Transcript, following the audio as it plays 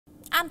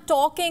And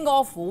talking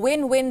of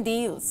win-win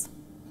deals,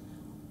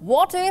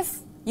 what if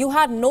you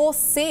had no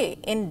say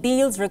in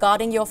deals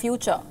regarding your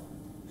future?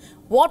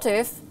 What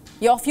if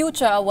your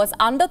future was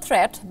under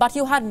threat, but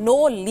you had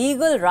no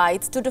legal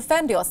rights to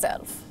defend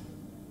yourself?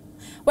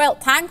 Well,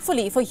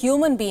 thankfully for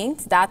human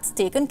beings, that's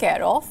taken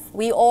care of.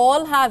 We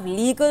all have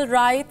legal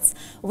rights.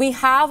 We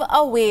have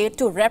a way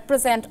to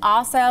represent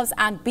ourselves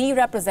and be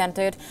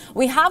represented.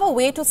 We have a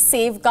way to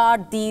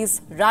safeguard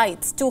these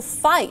rights, to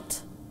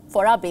fight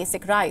for our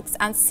basic rights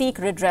and seek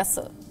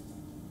redressal.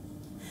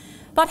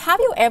 But have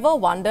you ever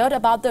wondered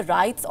about the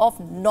rights of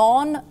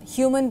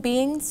non-human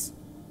beings?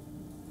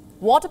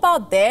 What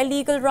about their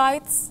legal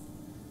rights?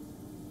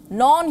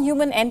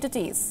 Non-human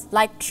entities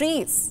like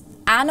trees,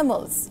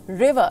 animals,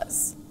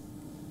 rivers.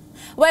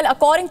 Well,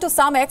 according to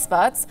some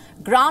experts,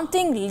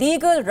 granting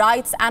legal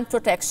rights and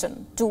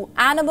protection to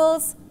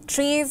animals,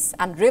 trees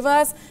and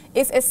rivers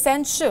is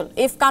essential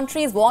if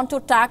countries want to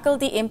tackle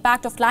the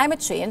impact of climate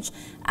change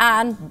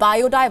and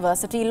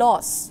biodiversity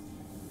loss.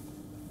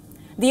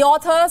 The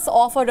authors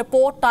of a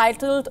report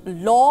titled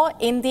Law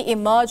in the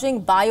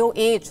Emerging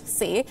Bio-Age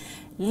say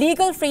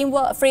legal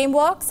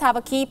frameworks have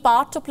a key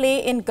part to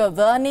play in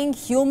governing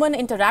human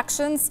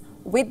interactions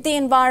with the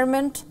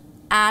environment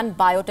and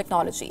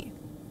biotechnology.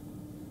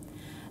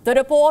 The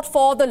report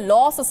for the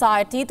Law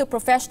Society, the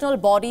professional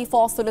body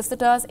for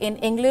solicitors in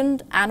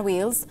England and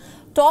Wales,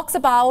 talks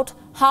about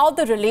how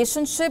the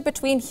relationship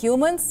between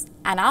humans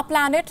and our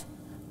planet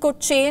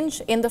could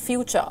change in the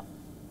future.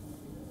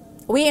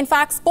 We in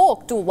fact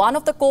spoke to one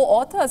of the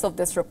co-authors of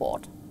this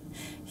report.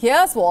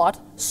 Here's what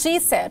she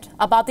said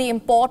about the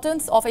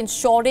importance of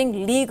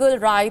ensuring legal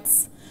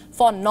rights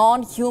for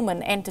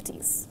non-human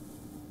entities.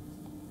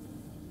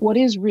 What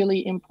is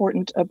really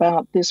important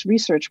about this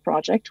research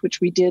project,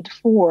 which we did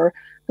for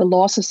the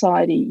Law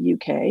Society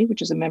UK,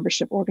 which is a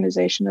membership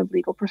organization of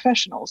legal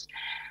professionals,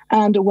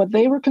 and what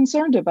they were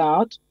concerned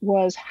about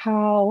was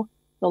how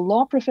the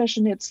law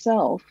profession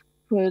itself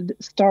could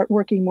start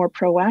working more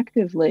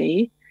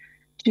proactively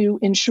to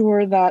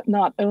ensure that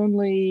not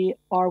only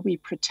are we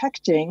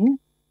protecting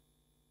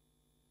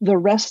the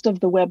rest of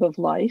the web of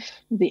life,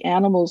 the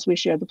animals we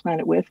share the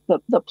planet with,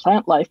 the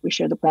plant life we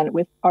share the planet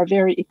with, our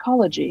very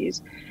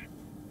ecologies.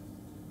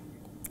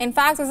 In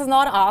fact, this is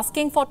not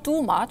asking for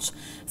too much.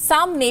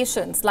 Some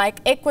nations like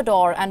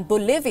Ecuador and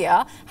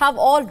Bolivia have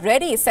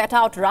already set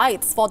out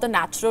rights for the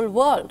natural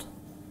world.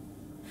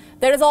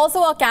 There is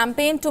also a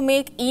campaign to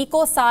make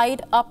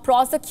ecocide a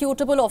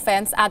prosecutable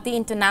offense at the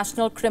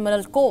International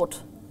Criminal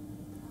Court.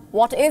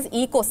 What is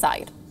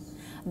ecocide?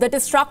 The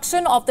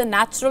destruction of the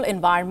natural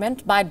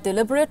environment by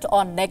deliberate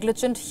or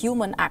negligent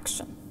human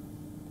action.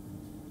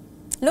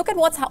 Look at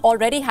what's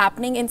already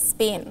happening in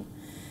Spain.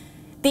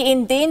 The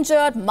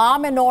endangered Mar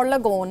Menor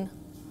lagoon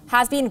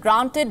has been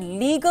granted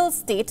legal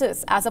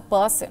status as a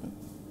person,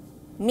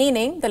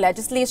 meaning the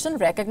legislation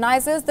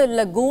recognizes the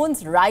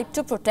lagoon's right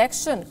to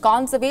protection,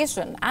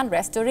 conservation and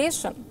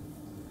restoration.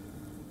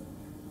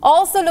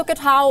 Also look at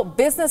how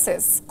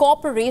businesses,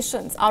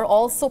 corporations are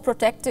also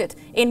protected.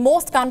 In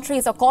most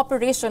countries, a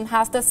corporation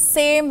has the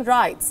same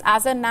rights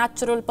as a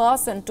natural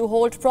person to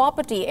hold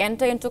property,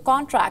 enter into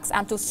contracts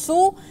and to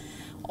sue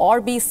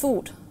or be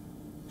sued.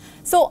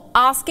 So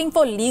asking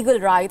for legal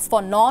rights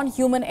for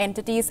non-human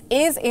entities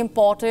is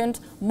important,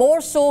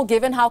 more so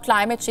given how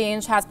climate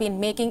change has been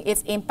making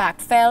its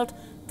impact felt,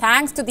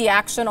 thanks to the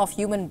action of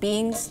human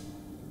beings.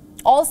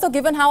 Also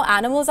given how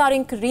animals are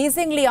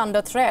increasingly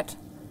under threat.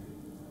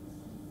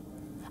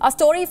 A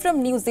story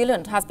from New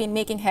Zealand has been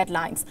making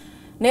headlines.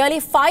 Nearly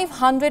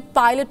 500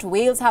 pilot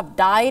whales have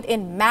died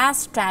in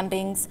mass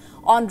strandings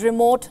on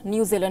remote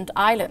New Zealand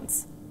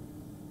islands.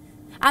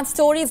 And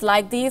stories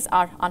like these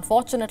are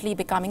unfortunately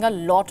becoming a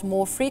lot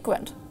more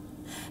frequent.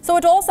 So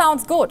it all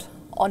sounds good.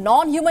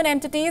 Non-human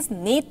entities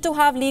need to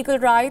have legal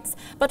rights,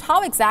 but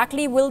how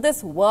exactly will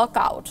this work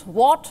out?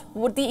 What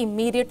would the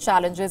immediate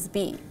challenges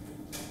be?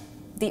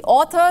 The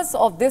authors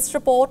of this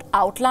report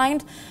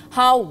outlined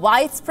how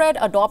widespread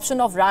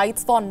adoption of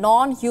rights for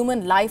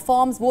non-human life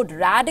forms would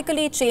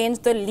radically change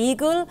the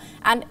legal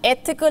and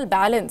ethical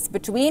balance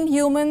between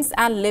humans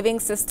and living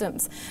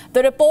systems.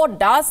 The report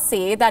does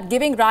say that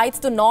giving rights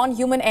to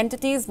non-human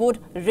entities would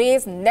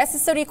raise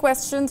necessary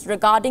questions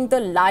regarding the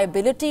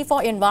liability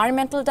for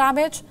environmental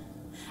damage,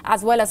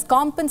 as well as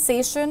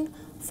compensation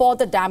for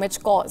the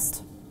damage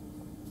caused.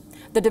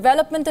 The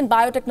development in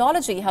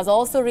biotechnology has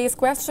also raised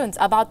questions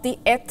about the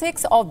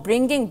ethics of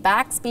bringing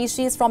back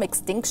species from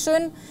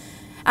extinction.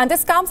 And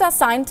this comes as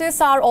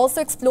scientists are also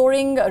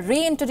exploring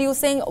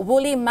reintroducing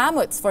woolly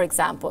mammoths, for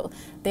example.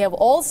 There have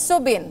also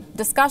been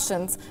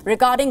discussions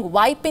regarding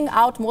wiping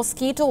out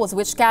mosquitoes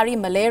which carry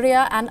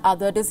malaria and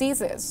other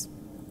diseases.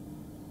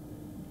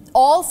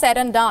 All said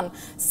and done,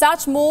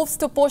 such moves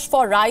to push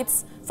for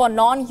rights for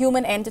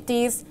non-human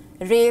entities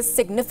raise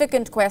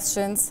significant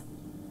questions.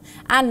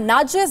 And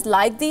nudges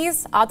like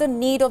these are the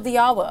need of the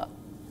hour.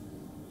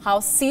 How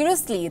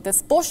seriously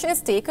this push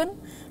is taken,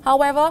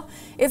 however,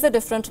 is a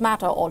different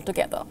matter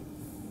altogether.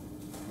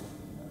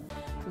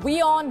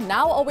 WION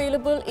now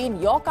available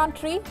in your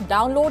country.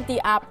 Download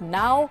the app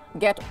now.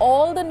 Get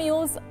all the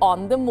news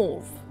on the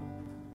move.